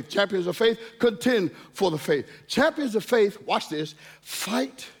by faith. Champions of faith contend for the faith. Champions of faith, watch this,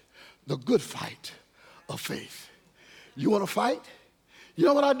 fight the good fight of faith. You want to fight? You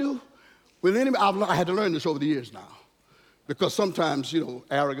know what I do? With enemy, I had to learn this over the years now. Because sometimes,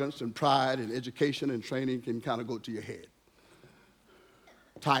 arrogance and pride and education and training can kind of go to your head.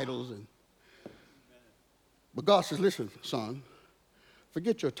 Titles but God says, listen, son,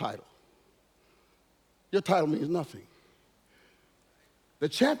 forget your title. Your title means nothing. The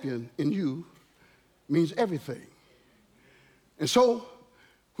champion in you means everything. And so,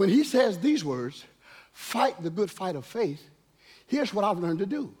 when he says these words, fight the good fight of faith, here's what I've learned to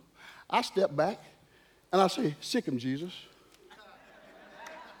do. I step back and I say, sick him, Jesus.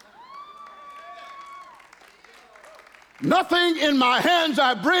 Nothing in my hands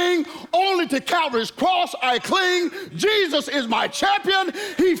I bring, only to Calvary's cross I cling. Jesus is my champion.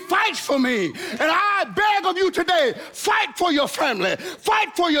 He fights for me. And I beg of you today, fight for your family,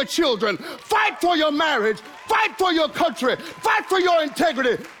 fight for your children, fight for your marriage, fight for your country, fight for your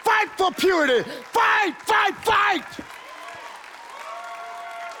integrity, fight for purity. Fight, fight, fight.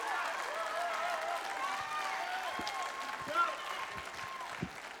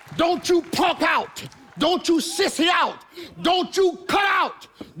 Don't you punk out. Don't you sissy out. Don't you cut out.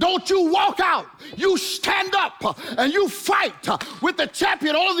 Don't you walk out. You stand up and you fight with the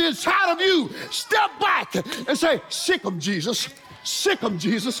champion on the inside of you. Step back and say, sick him, Jesus. Sick him,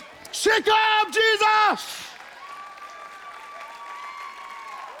 Jesus. Sick him, Jesus.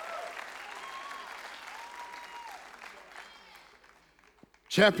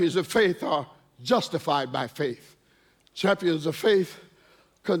 Champions of faith are justified by faith. Champions of faith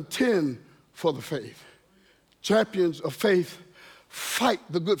contend for the faith. Champions of faith fight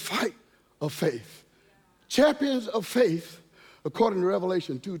the good fight of faith. Champions of faith, according to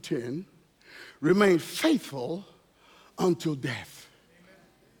Revelation 2:10, remain faithful until death.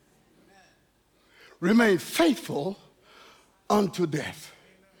 Remain faithful unto death.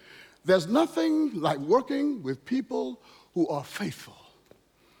 There's nothing like working with people who are faithful,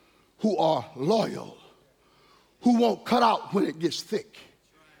 who are loyal, who won't cut out when it gets thick,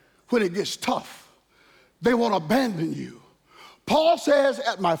 when it gets tough. They won't abandon you. Paul says,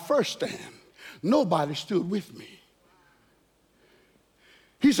 at my first stand, nobody stood with me.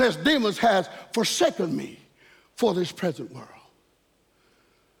 He says, Demas has forsaken me for this present world.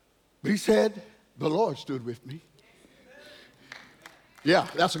 But he said, the Lord stood with me. Yeah,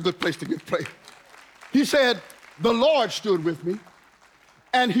 that's a good place to give praise. He said, the Lord stood with me,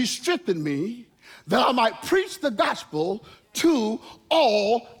 and he strengthened me that I might preach the gospel to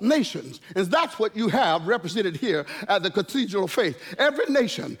all nations. And that's what you have represented here at the Cathedral of Faith. Every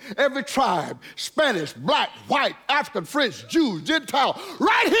nation, every tribe, Spanish, black, white, African, French, Jews, Gentile,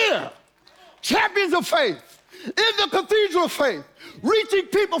 right here, champions of faith in the Cathedral of Faith, reaching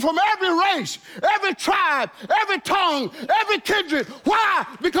people from every race, every tribe, every tongue, every kindred. Why?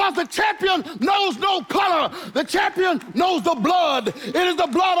 Because the champion knows no color. The champion knows the blood. It is the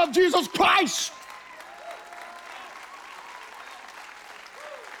blood of Jesus Christ.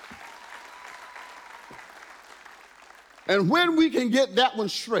 And when we can get that one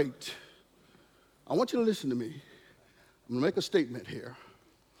straight, I want you to listen to me. I'm going to make a statement here.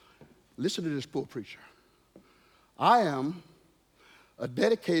 Listen to this poor preacher. I am a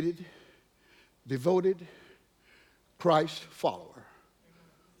dedicated, devoted Christ follower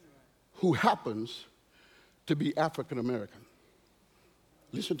who happens to be African American.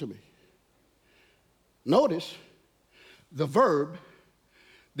 Listen to me. Notice the verb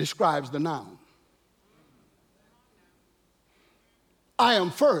describes the noun. I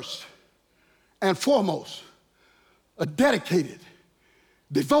am first and foremost a dedicated,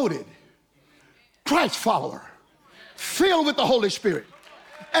 devoted Christ follower, filled with the Holy Spirit.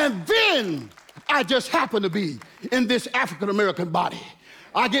 And then I just happen to be in this African American body.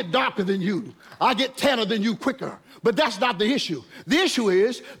 I get darker than you. I get tanner than you quicker. But that's not the issue. The issue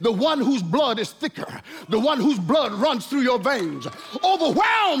is the one whose blood is thicker, the one whose blood runs through your veins,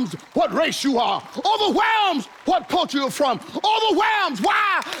 overwhelms what race you are, overwhelms what culture you're from, overwhelms.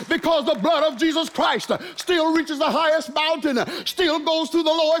 Why? Because the blood of Jesus Christ still reaches the highest mountain, still goes through the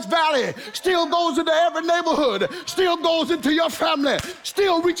lowest valley, still goes into every neighborhood, still goes into your family,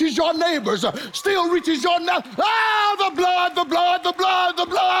 still reaches your neighbors, still reaches your the blood, the blood, the blood, the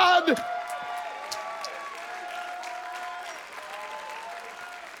blood.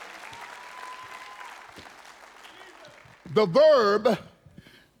 The verb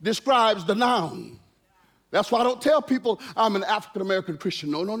describes the noun. That's why I don't tell people I'm an African American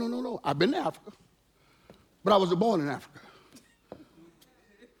Christian. No. I've been to Africa, but I wasn't born in Africa.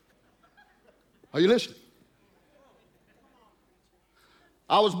 Are you listening?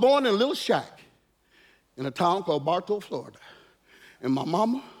 I was born in a little shack in a town called Bartow, Florida. And my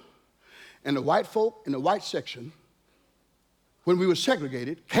mama and the white folk in the white section, when we were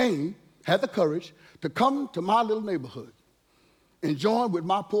segregated, had the courage to come to my little neighborhood and join with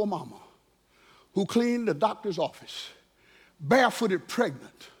my poor mama, who cleaned the doctor's office, barefooted,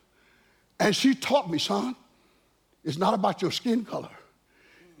 pregnant. And she taught me, son, it's not about your skin color.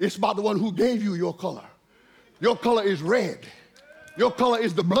 It's about the one who gave you your color. Your color is red. Your color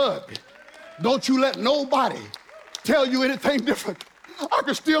is the blood. Don't you let nobody tell you anything different. I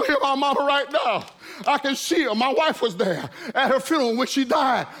can still hear my mama right now. I can see her. My wife was there at her funeral when she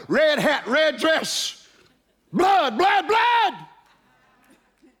died. Red hat, red dress. Blood, blood, blood.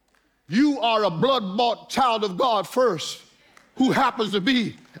 You are a blood-bought child of God first, who happens to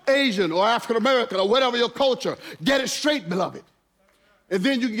be Asian or African American or whatever your culture. Get it straight, beloved. And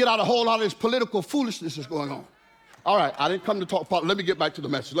then you can get out a whole lot of this political foolishness that's going on. All right, I didn't come to talk politics. Let me get back to the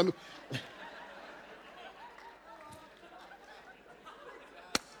message.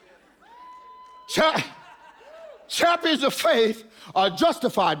 Champions of faith are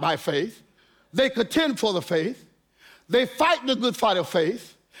justified by faith. They contend for the faith. They fight the good fight of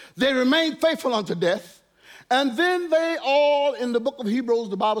faith. They remain faithful unto death. And then they all, in the book of Hebrews,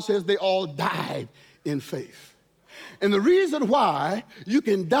 the Bible says they all died in faith. And the reason why you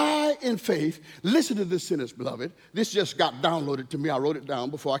can die in faith, listen to this sentence, beloved. This just got downloaded to me. I wrote it down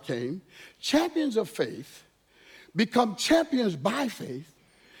before I came. Champions of faith become champions by faith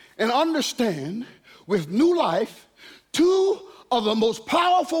and understand with new life two of the most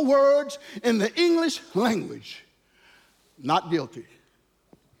powerful words in the English language. Not guilty.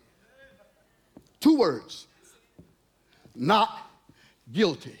 2 words. Not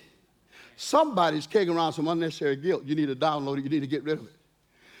guilty. Somebody's carrying around some unnecessary guilt. You need to download it. You need to get rid of it.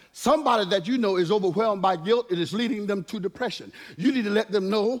 Somebody that you know is overwhelmed by guilt, it is leading them to depression. You need to let them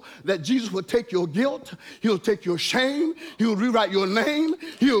know that Jesus will take your guilt, he'll take your shame, he'll rewrite your name,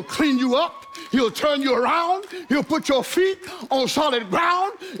 he'll clean you up, he'll turn you around, he'll put your feet on solid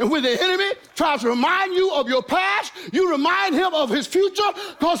ground, and when the enemy tries to remind you of your past, you remind him of his future,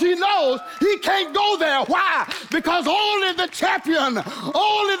 because he knows he can't go there. Why? Because only the champion,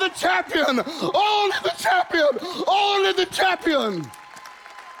 only the champion, only the champion, only the champion.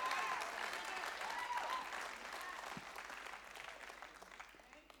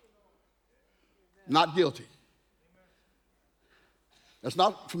 Not guilty. That's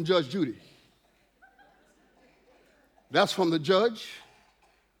not from Judge Judy. That's from the judge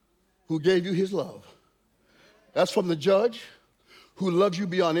who gave you his love. That's from the judge who loves you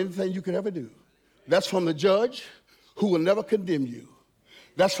beyond anything you could ever do. That's from the judge who will never condemn you.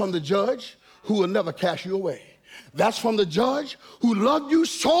 That's from the judge who will never cast you away. That's from the judge who loved you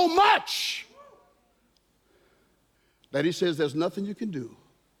so much that he says there's nothing you can do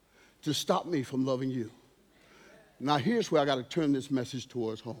to stop me from loving you. Now here's where I got to turn this message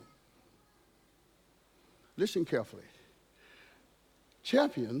towards home. Listen carefully.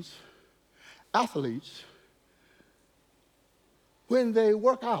 Champions, athletes, when they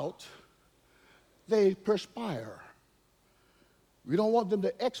work out, they perspire. We don't want them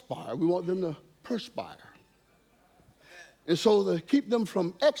to expire, we want them to perspire. And so to keep them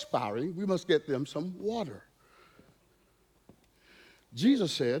from expiring, we must get them some water.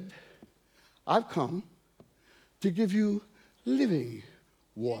 Jesus said, I've come to give you living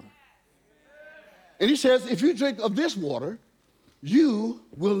water. And he says, if you drink of this water, you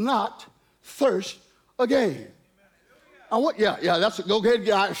will not thirst again. Go ahead,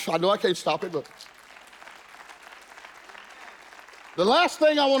 guys. I know I can't stop it, but the last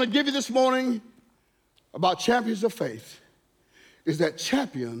thing I want to give you this morning about champions of faith is that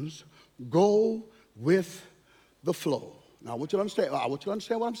champions go with the flow. Now, I want you to understand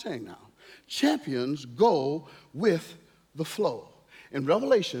what I'm saying now. Champions go with the flow. In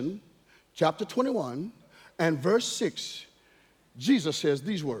Revelation chapter 21 and verse 6, Jesus says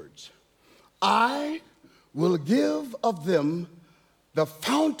these words, I will give of them the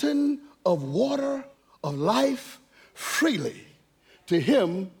fountain of water of life freely to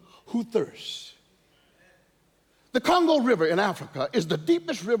him who thirsts. The Congo River in Africa is the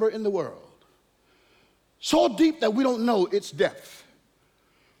deepest river in the world. So deep that we don't know its depth.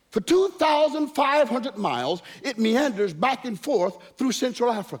 For 2,500 miles, it meanders back and forth through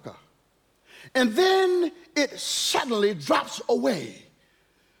Central Africa. And then it suddenly drops away,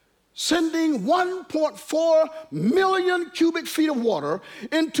 sending 1.4 million cubic feet of water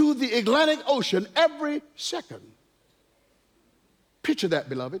into the Atlantic Ocean every second. Picture that,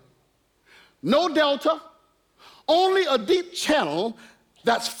 beloved. No delta, only a deep channel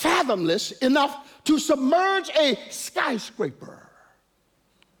that's fathomless enough to submerge a skyscraper.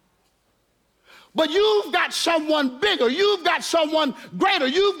 But you've got someone bigger, you've got someone greater,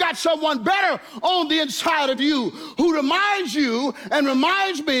 you've got someone better on the inside of you who reminds you and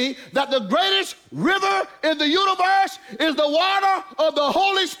reminds me that the greatest river in the universe is the water of the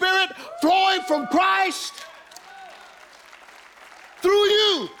Holy Spirit flowing from Christ through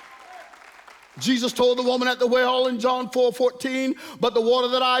you. Jesus told the woman at the well in John 4:14, but the water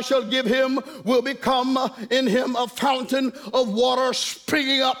that I shall give him will become in him a fountain of water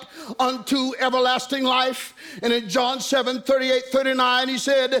springing up unto everlasting life. And in John 7:38-39, he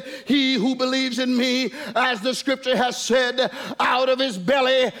said, he who believes in me, as the scripture has said, out of his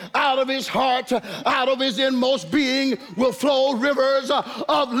belly, out of his heart, out of his inmost being will flow rivers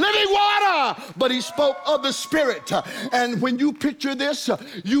of living water. But he spoke of the Spirit. And when you picture this,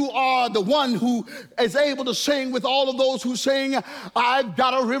 you are the one who is able to sing with all of those who sing, I've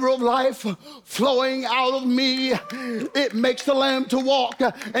got a river of life flowing out of me. It makes the lame to walk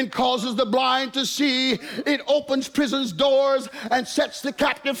and causes the blind to see. It opens prison's doors and sets the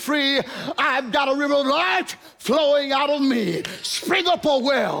captive free. I've got a river of life flowing out of me. Spring up, a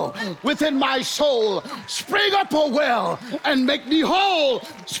well, within my soul. Spring up, a well, and make me whole.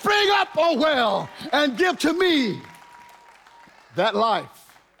 Spring up, a well, and give to me that life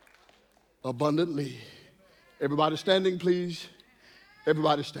abundantly. Everybody standing, please.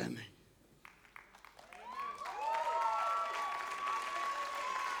 Everybody standing.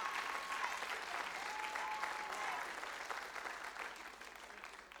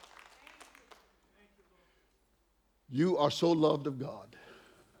 You are so loved of God.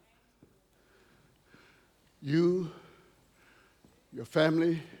 You, your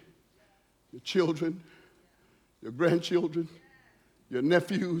family, your children, your grandchildren, your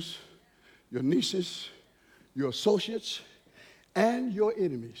nephews, your nieces, your associates, and your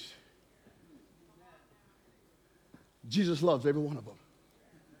enemies. Jesus loves every one of them.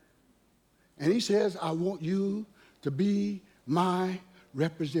 And he says, I want you to be my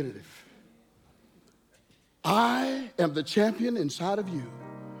representative. I am the champion inside of you,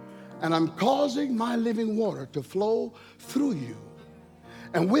 and I'm causing my living water to flow through you.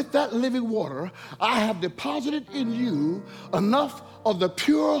 And with that living water, I have deposited in you enough of the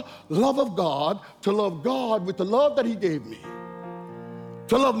pure love of God to love God with the love that he gave me,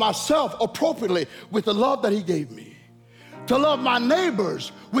 to love myself appropriately with the love that he gave me, to love my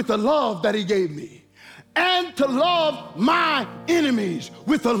neighbors with the love that he gave me, and to love my enemies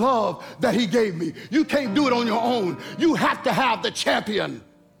with the love that he gave me. You can't do it on your own. You have to have the champion.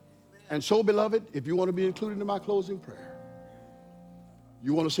 And so, beloved, if you want to be included in my closing prayer,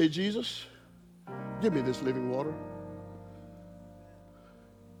 you want to say, Jesus, give me this living water.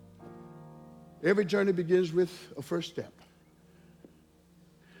 Every journey begins with a first step.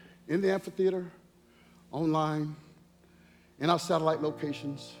 In the amphitheater, online, in our satellite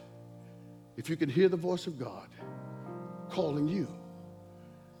locations, if you can hear the voice of God calling you,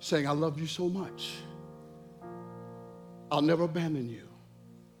 saying, I love you so much. I'll never abandon you.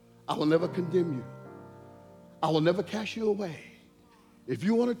 I will never condemn you. I will never cast you away. If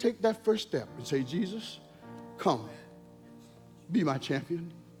you want to take that first step and say, Jesus, come, be my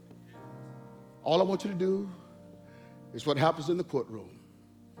champion. All I want you to do is what happens in the courtroom.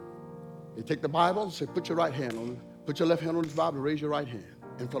 You take the Bible and say, put your right hand on it. Put your left hand on this Bible and raise your right hand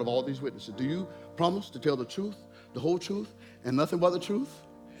in front of all these witnesses. Do you promise to tell the truth, the whole truth, and nothing but the truth?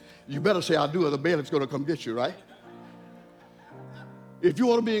 You better say, I do, or the bailiff's going to come get you, right? If you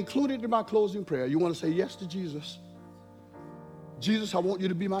want to be included in my closing prayer, you want to say yes to Jesus. Jesus, I want you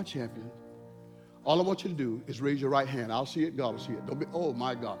to be my champion. All I want you to do is raise your right hand. I'll see it. God will see it. Don't be, oh,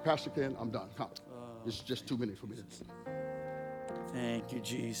 my God. Pastor Ken, I'm done. Come. It's just 2 minutes for me. Thank you,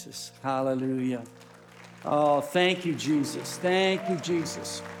 Jesus. Hallelujah. Oh, thank you, Jesus. Thank you,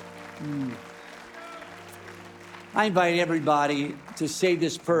 Jesus. I invite everybody to say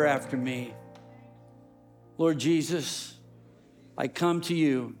this prayer after me. Lord Jesus, I come to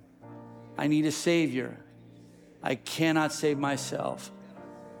you. I need a Savior. I cannot save myself.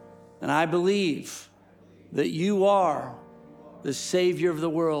 And I believe that you are the Savior of the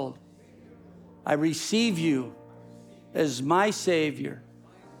world. I receive you as my Savior,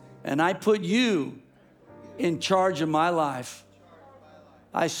 and I put you in charge of my life.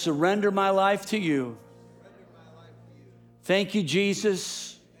 I surrender my life to you. Thank you,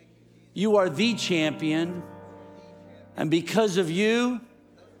 Jesus. You are the champion, and because of you,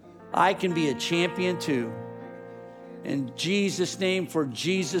 I can be a champion too. In Jesus' name, for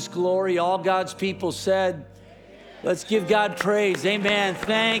Jesus' glory, all God's people said, let's give God praise. Amen.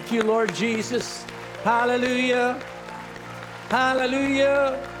 Thank you, Lord Jesus. Hallelujah.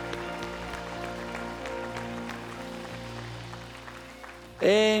 Hallelujah.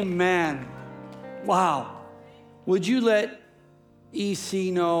 Amen. Wow. Would you let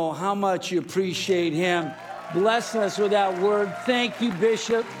EC know how much you appreciate him blessing us with that word? Thank you,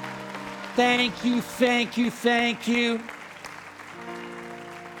 Bishop. Thank you, thank you, thank you.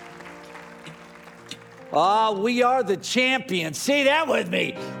 We are the champions. Say that with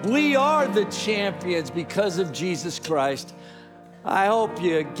me. We are the champions because of Jesus Christ. I hope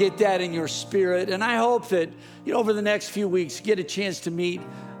you get that in your spirit. And I hope that, over the next few weeks, get a chance to meet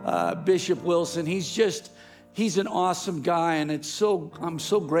Bishop Wilson. He's an awesome guy. And I'm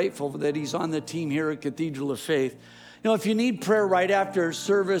so grateful that he's on the team here at Cathedral of Faith. If you need prayer right after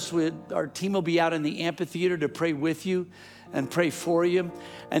service, our team will be out in the amphitheater to pray with you and pray for you.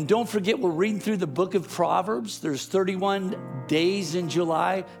 And don't forget, we're reading through the book of Proverbs. There's 31 days in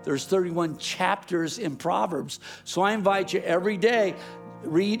July. There's 31 chapters in Proverbs. So I invite you every day,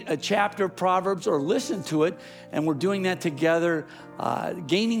 read a chapter of Proverbs or listen to it. And we're doing that together,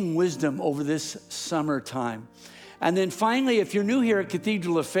 gaining wisdom over this summertime. And then finally, if you're new here at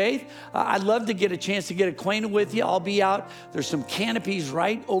Cathedral of Faith, I'd love to get a chance to get acquainted with you. I'll be out. There's some canopies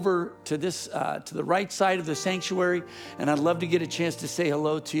right over to to the right side of the sanctuary, and I'd love to get a chance to say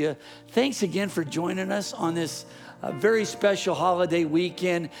hello to you. Thanks again for joining us on this very special holiday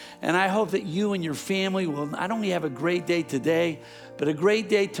weekend, and I hope that you and your family will not only have a great day today, but a great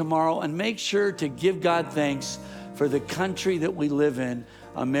day tomorrow, and make sure to give God thanks for the country that we live in,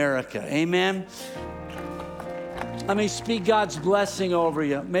 America. Amen. Let me speak God's blessing over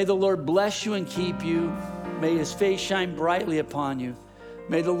you. May the Lord bless you and keep you. May his face shine brightly upon you.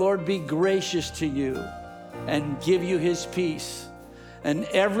 May the Lord be gracious to you and give you his peace. And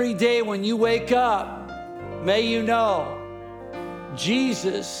every day when you wake up, may you know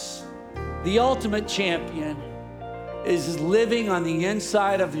Jesus, the ultimate champion, is living on the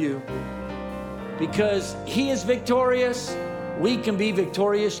inside of you. Because he is victorious, we can be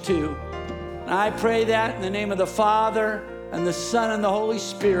victorious too. I pray that in the name of the Father and the Son and the Holy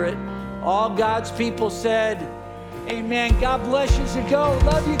Spirit. All God's people said, amen. God bless you as you go.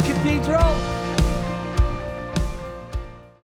 Love you, Cathedral.